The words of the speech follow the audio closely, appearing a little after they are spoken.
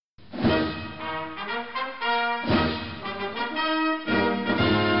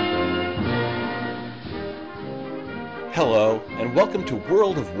Hello, and welcome to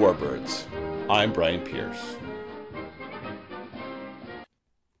World of Warbirds. I'm Brian Pierce.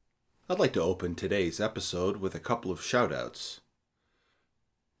 I'd like to open today's episode with a couple of shoutouts.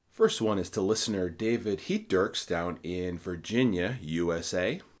 First one is to listener David Heatdirks down in Virginia,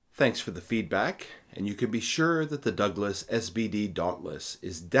 USA. Thanks for the feedback, and you can be sure that the Douglas SBD Dauntless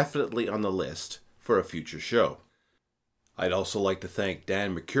is definitely on the list for a future show. I'd also like to thank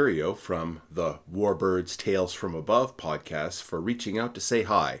Dan Mercurio from the Warbirds Tales from Above podcast for reaching out to say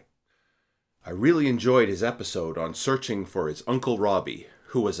hi. I really enjoyed his episode on searching for his Uncle Robbie,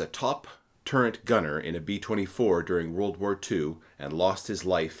 who was a top turret gunner in a B-24 during World War II and lost his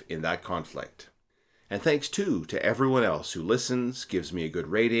life in that conflict. And thanks too to everyone else who listens, gives me a good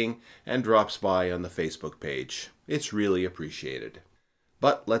rating, and drops by on the Facebook page. It's really appreciated.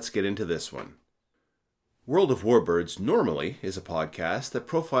 But let's get into this one. World of Warbirds normally is a podcast that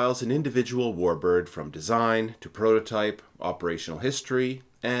profiles an individual warbird from design to prototype, operational history,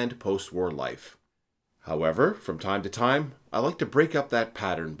 and post-war life. However, from time to time, I like to break up that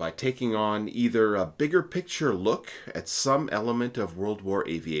pattern by taking on either a bigger picture look at some element of World War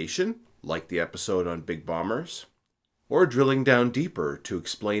aviation, like the episode on big bombers, or drilling down deeper to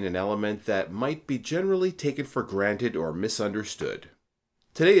explain an element that might be generally taken for granted or misunderstood.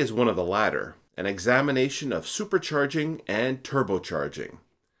 Today is one of the latter, an examination of supercharging and turbocharging.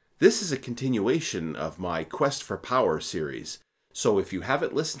 This is a continuation of my Quest for Power series, so if you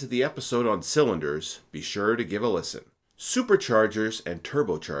haven't listened to the episode on cylinders, be sure to give a listen. Superchargers and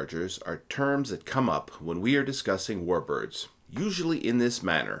turbochargers are terms that come up when we are discussing warbirds, usually in this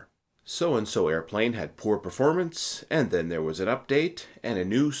manner. So-and-so airplane had poor performance, and then there was an update, and a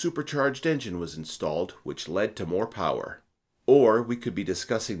new supercharged engine was installed, which led to more power. Or we could be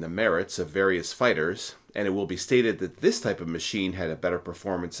discussing the merits of various fighters, and it will be stated that this type of machine had a better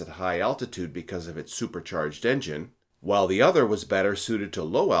performance at high altitude because of its supercharged engine, while the other was better suited to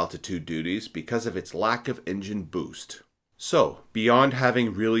low altitude duties because of its lack of engine boost. So, beyond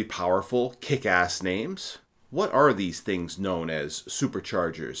having really powerful, kick-ass names, what are these things known as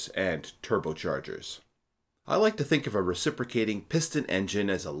superchargers and turbochargers? I like to think of a reciprocating piston engine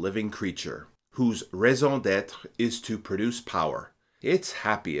as a living creature, whose raison d'être is to produce power. It's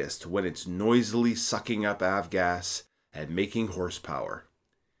happiest when it's noisily sucking up avgas and making horsepower.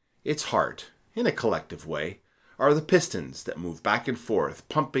 Its heart, in a collective way, are the pistons that move back and forth,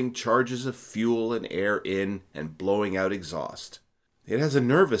 pumping charges of fuel and air in and blowing out exhaust. It has a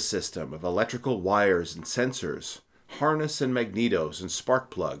nervous system of electrical wires and sensors, harness and magnetos and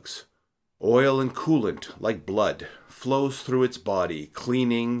spark plugs. Oil and coolant, like blood, flows through its body,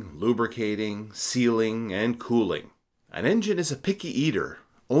 cleaning, lubricating, sealing, and cooling. An engine is a picky eater,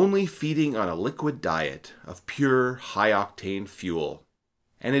 only feeding on a liquid diet of pure, high-octane fuel.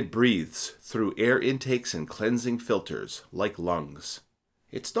 And it breathes through air intakes and cleansing filters, like lungs.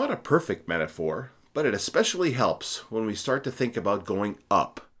 It's not a perfect metaphor, but it especially helps when we start to think about going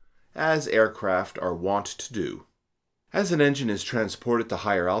up, as aircraft are wont to do. As an engine is transported to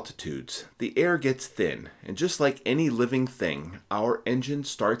higher altitudes, the air gets thin, and just like any living thing, our engine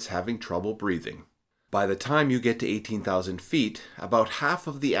starts having trouble breathing. By the time you get to 18,000 feet, about half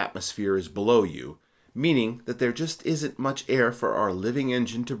of the atmosphere is below you, meaning that there just isn't much air for our living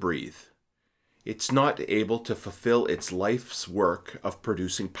engine to breathe. It's not able to fulfill its life's work of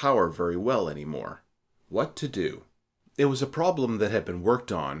producing power very well anymore. What to do? It was a problem that had been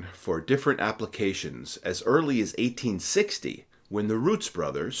worked on for different applications as early as 1860 when the Roots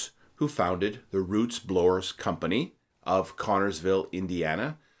brothers, who founded the Roots Blowers Company of Connorsville,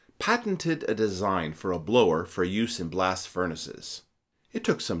 Indiana, patented a design for a blower for use in blast furnaces. It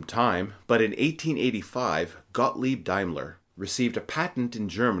took some time, but in 1885, Gottlieb Daimler received a patent in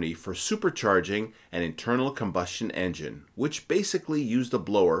Germany for supercharging an internal combustion engine, which basically used a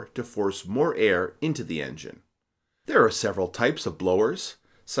blower to force more air into the engine. There are several types of blowers,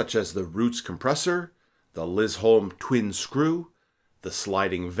 such as the Roots compressor, the Lisholm twin screw, the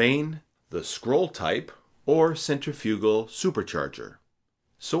sliding vane, the scroll type, or centrifugal supercharger.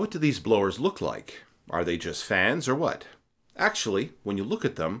 So what do these blowers look like? Are they just fans or what? Actually, when you look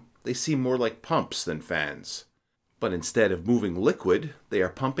at them, they seem more like pumps than fans. But instead of moving liquid, they are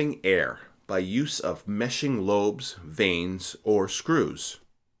pumping air by use of meshing lobes, vanes, or screws.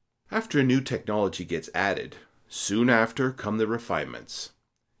 After new technology gets added, soon after come the refinements.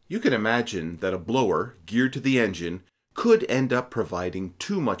 You can imagine that a blower geared to the engine could end up providing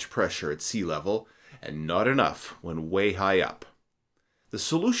too much pressure at sea level and not enough when way high up. The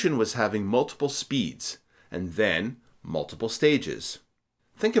solution was having multiple speeds and then multiple stages.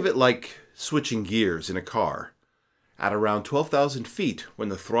 Think of it like switching gears in a car. At around 12,000 feet, when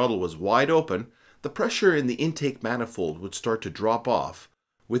the throttle was wide open, the pressure in the intake manifold would start to drop off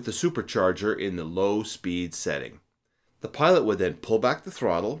with the supercharger in the low speed setting. The pilot would then pull back the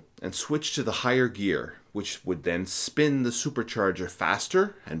throttle and switch to the higher gear, which would then spin the supercharger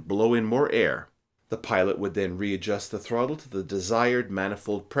faster and blow in more air. The pilot would then readjust the throttle to the desired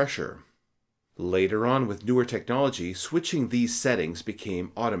manifold pressure. Later on, with newer technology, switching these settings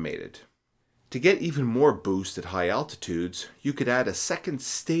became automated. To get even more boost at high altitudes, you could add a second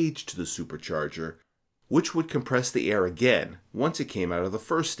stage to the supercharger, which would compress the air again once it came out of the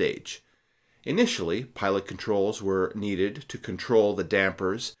first stage. Initially, pilot controls were needed to control the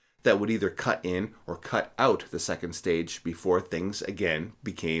dampers that would either cut in or cut out the second stage before things again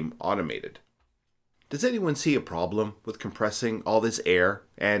became automated. Does anyone see a problem with compressing all this air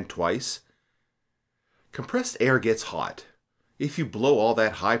and twice? Compressed air gets hot. If you blow all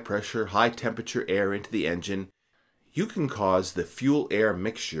that high pressure, high temperature air into the engine, you can cause the fuel-air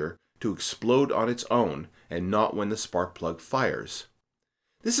mixture to explode on its own and not when the spark plug fires.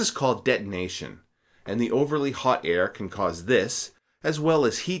 This is called detonation, and the overly hot air can cause this, as well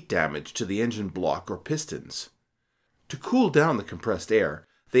as heat damage to the engine block or pistons. To cool down the compressed air,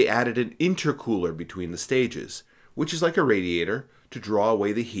 they added an intercooler between the stages, which is like a radiator to draw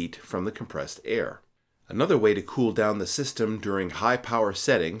away the heat from the compressed air. Another way to cool down the system during high power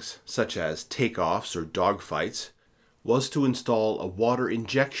settings, such as takeoffs or dogfights, was to install a water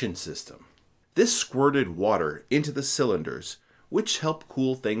injection system. This squirted water into the cylinders, which helped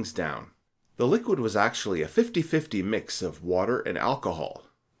cool things down. The liquid was actually a 50-50 mix of water and alcohol.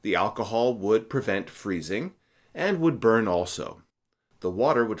 The alcohol would prevent freezing and would burn also. The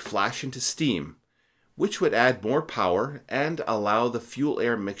water would flash into steam, which would add more power and allow the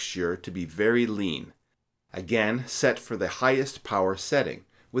fuel-air mixture to be very lean. Again, set for the highest power setting,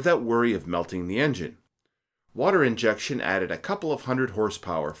 without worry of melting the engine. Water injection added a couple of hundred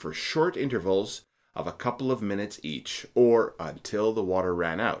horsepower for short intervals of a couple of minutes each, or until the water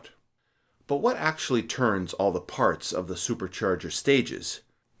ran out. But what actually turns all the parts of the supercharger stages?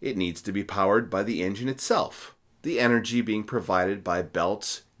 It needs to be powered by the engine itself, the energy being provided by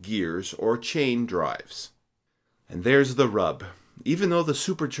belts, gears, or chain drives. And there's the rub. Even though the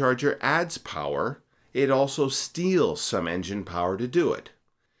supercharger adds power, it also steals some engine power to do it.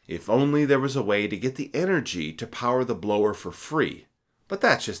 If only there was a way to get the energy to power the blower for free. But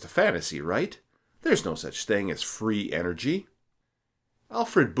that's just a fantasy, right? There's no such thing as free energy.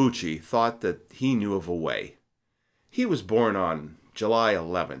 Alfred Bucci thought that he knew of a way. He was born on July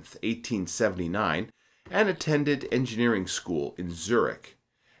 11th, 1879, and attended engineering school in Zurich,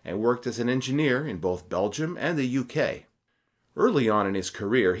 and worked as an engineer in both Belgium and the UK. Early on in his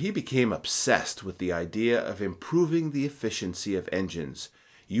career, he became obsessed with the idea of improving the efficiency of engines,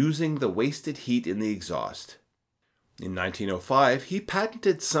 using the wasted heat in the exhaust. In 1905, he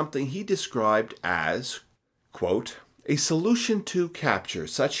patented something he described as, quote, a solution to capture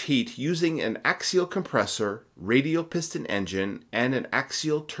such heat using an axial compressor, radial piston engine, and an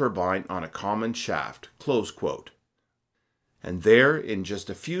axial turbine on a common shaft, close quote. And there, in just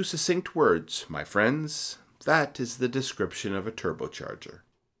a few succinct words, my friends, that is the description of a turbocharger.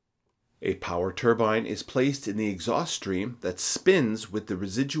 A power turbine is placed in the exhaust stream that spins with the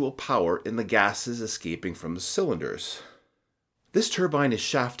residual power in the gases escaping from the cylinders. This turbine is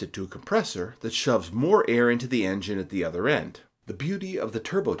shafted to a compressor that shoves more air into the engine at the other end. The beauty of the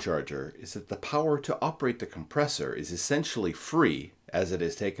turbocharger is that the power to operate the compressor is essentially free, as it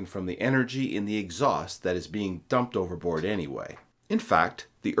is taken from the energy in the exhaust that is being dumped overboard anyway. In fact,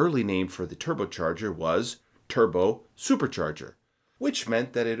 the early name for the turbocharger was turbo supercharger, which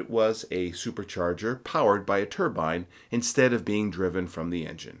meant that it was a supercharger powered by a turbine instead of being driven from the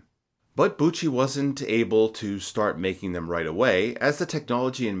engine. But Bucci wasn't able to start making them right away, as the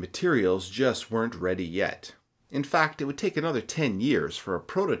technology and materials just weren't ready yet. In fact, it would take another 10 years for a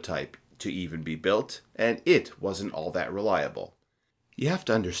prototype to even be built, and it wasn't all that reliable. You have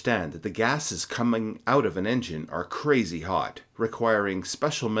to understand that the gases coming out of an engine are crazy hot, requiring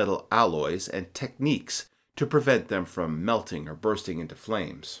special metal alloys and techniques to prevent them from melting or bursting into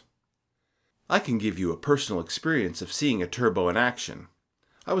flames. I can give you a personal experience of seeing a turbo in action.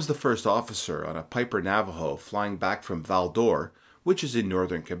 I was the first officer on a Piper Navajo flying back from Val d'Or, which is in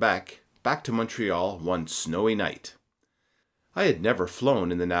northern Quebec, back to Montreal one snowy night. I had never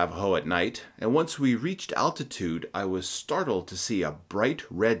flown in the Navajo at night, and once we reached altitude, I was startled to see a bright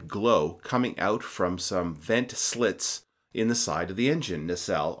red glow coming out from some vent slits in the side of the engine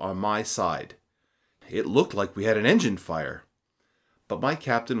nacelle on my side. It looked like we had an engine fire. But my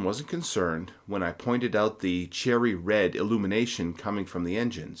captain wasn't concerned when I pointed out the cherry red illumination coming from the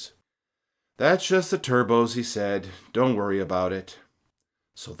engines. "That's just the turbos," he said. "Don't worry about it."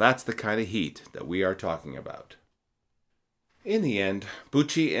 So that's the kind of heat that we are talking about. In the end,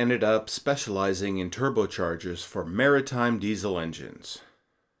 Bucci ended up specializing in turbochargers for maritime diesel engines.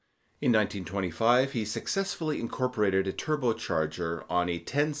 In 1925, he successfully incorporated a turbocharger on a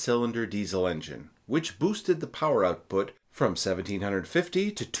 10-cylinder diesel engine, which boosted the power output from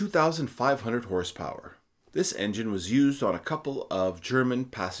 1,750 to 2,500 horsepower. This engine was used on a couple of German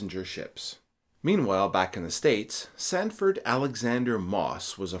passenger ships. Meanwhile, back in the States, Sanford Alexander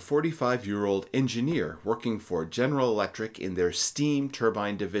Moss was a 45-year-old engineer working for General Electric in their steam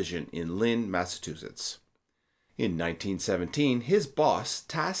turbine division in Lynn, Massachusetts. In 1917, his boss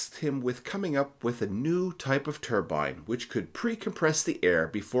tasked him with coming up with a new type of turbine which could pre-compress the air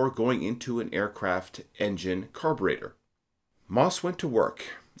before going into an aircraft engine carburetor. Moss went to work,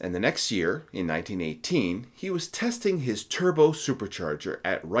 and the next year, in 1918, he was testing his turbo supercharger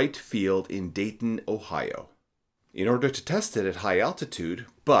at Wright Field in Dayton, Ohio. In order to test it at high altitude,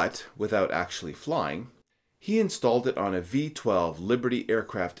 but without actually flying, he installed it on a V-12 Liberty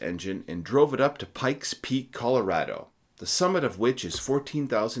aircraft engine and drove it up to Pikes Peak, Colorado, the summit of which is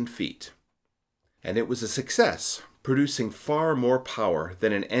 14,000 feet. And it was a success, producing far more power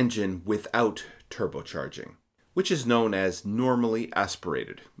than an engine without turbocharging, which is known as normally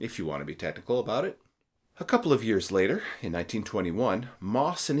aspirated, if you want to be technical about it. A couple of years later, in 1921,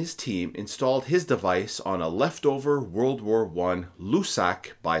 Moss and his team installed his device on a leftover World War I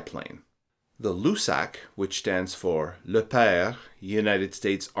Lusac biplane. The Lusac, which stands for Le Père, United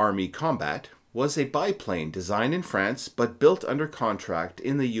States Army Combat, was a biplane designed in France but built under contract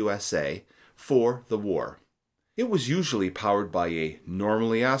in the USA for the war. It was usually powered by a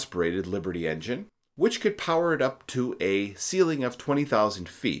normally aspirated Liberty engine, which could power it up to a ceiling of 20,000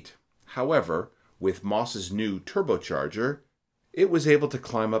 feet. However, with Moss's new turbocharger, it was able to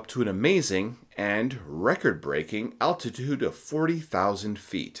climb up to an amazing and record-breaking altitude of 40,000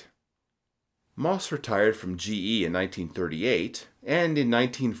 feet. Moss retired from GE in 1938, and in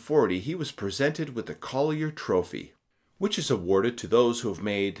 1940 he was presented with the Collier Trophy, which is awarded to those who have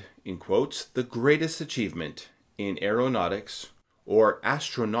made, in quotes, the greatest achievement in aeronautics or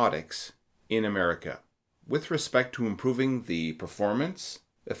astronautics in America, with respect to improving the performance,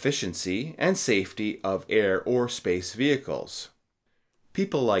 efficiency, and safety of air or space vehicles.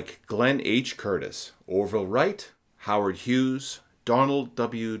 People like Glenn H. Curtis, Orville Wright, Howard Hughes, Donald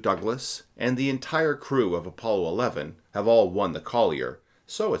W. Douglas, and the entire crew of Apollo 11 have all won the Collier,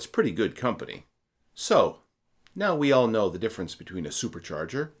 so it's pretty good company. So, now we all know the difference between a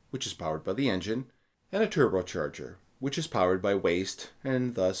supercharger, which is powered by the engine, and a turbocharger, which is powered by waste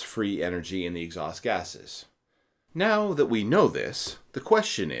and thus free energy in the exhaust gases. Now that we know this, the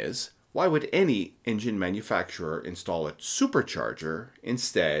question is, why would any engine manufacturer install a supercharger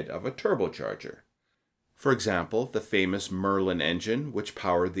instead of a turbocharger? For example, the famous Merlin engine, which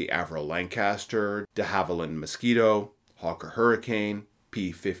powered the Avro Lancaster, de Havilland Mosquito, Hawker Hurricane,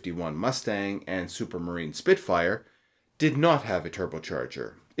 P-51 Mustang, and Supermarine Spitfire, did not have a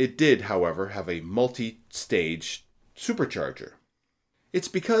turbocharger. It did, however, have a multi-stage supercharger. It's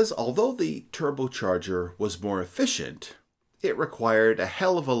because although the turbocharger was more efficient, it required a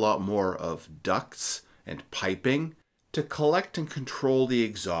hell of a lot more of ducts and piping to collect and control the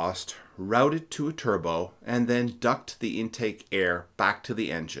exhaust, route it to a turbo, and then duct the intake air back to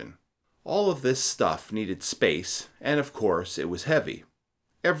the engine. All of this stuff needed space, and of course it was heavy.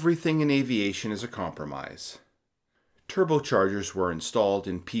 Everything in aviation is a compromise. Turbochargers were installed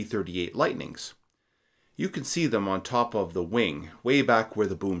in P-38 Lightnings. You can see them on top of the wing, way back where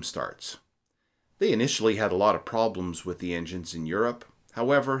the boom starts. They initially had a lot of problems with the engines in Europe,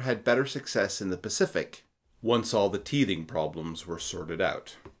 however had better success in the Pacific, once all the teething problems were sorted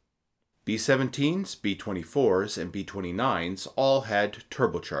out. B-17s, B-24s, and B-29s all had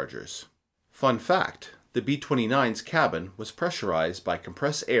turbochargers. Fun fact, the B-29's cabin was pressurized by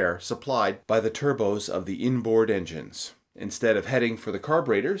compressed air supplied by the turbos of the inboard engines. Instead of heading for the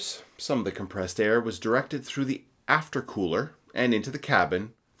carburetors, some of the compressed air was directed through the aftercooler and into the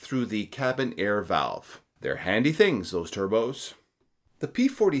cabin through the cabin air valve. They're handy things, those turbos. The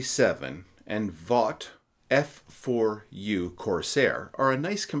P-47 and Vought F4U Corsair are a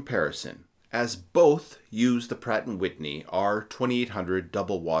nice comparison, as both use the Pratt & Whitney R2800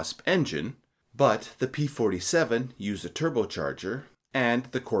 double wasp engine, but the P-47 used a turbocharger and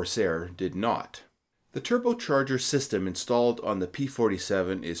the Corsair did not. The turbocharger system installed on the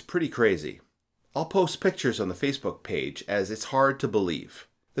P-47 is pretty crazy. I'll post pictures on the Facebook page as it's hard to believe.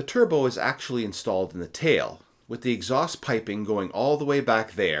 The turbo is actually installed in the tail, with the exhaust piping going all the way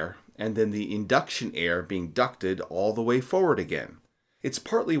back there, and then the induction air being ducted all the way forward again. It's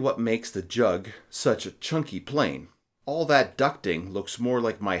partly what makes the Jug such a chunky plane. All that ducting looks more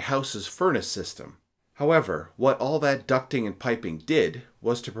like my house's furnace system. However, what all that ducting and piping did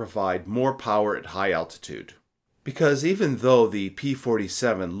was to provide more power at high altitude. Because even though the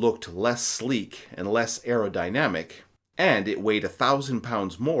P-47 looked less sleek and less aerodynamic, and it weighed 1,000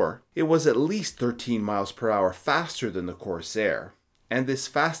 pounds more, it was at least 13 miles per hour faster than the Corsair, and this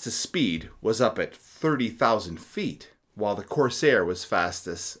fastest speed was up at 30,000 feet, while the Corsair was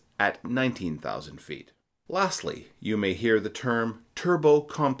fastest at 19,000 feet. Lastly, you may hear the term turbo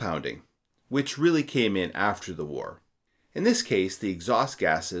compounding, which really came in after the war. In this case, the exhaust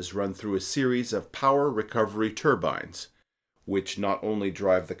gases run through a series of power recovery turbines, which not only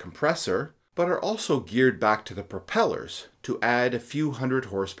drive the compressor, but are also geared back to the propellers to add a few hundred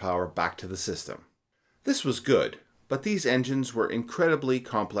horsepower back to the system. This was good, but these engines were incredibly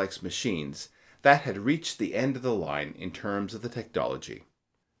complex machines that had reached the end of the line in terms of the technology.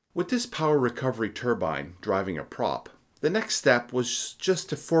 With this power recovery turbine driving a prop, the next step was just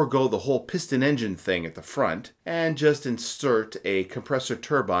to forego the whole piston engine thing at the front and just insert a compressor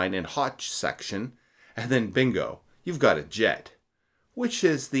turbine and hot section, and then bingo, you've got a jet, which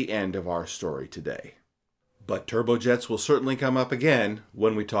is the end of our story today. But turbojets will certainly come up again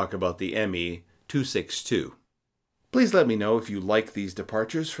when we talk about the ME-262. Please let me know if you like these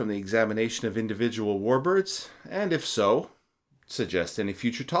departures from the examination of individual warbirds, and if so, suggest any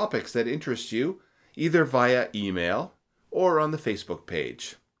future topics that interest you, either via email or on the Facebook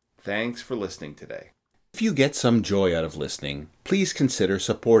page. Thanks for listening today. If you get some joy out of listening, please consider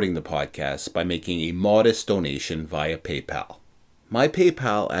supporting the podcast by making a modest donation via PayPal. My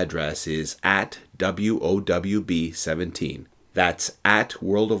PayPal address is at WOWB17. That's at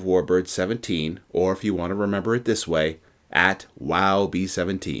World of Warbirds 17, or if you want to remember it this way, at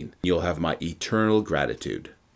WowB17. You'll have my eternal gratitude.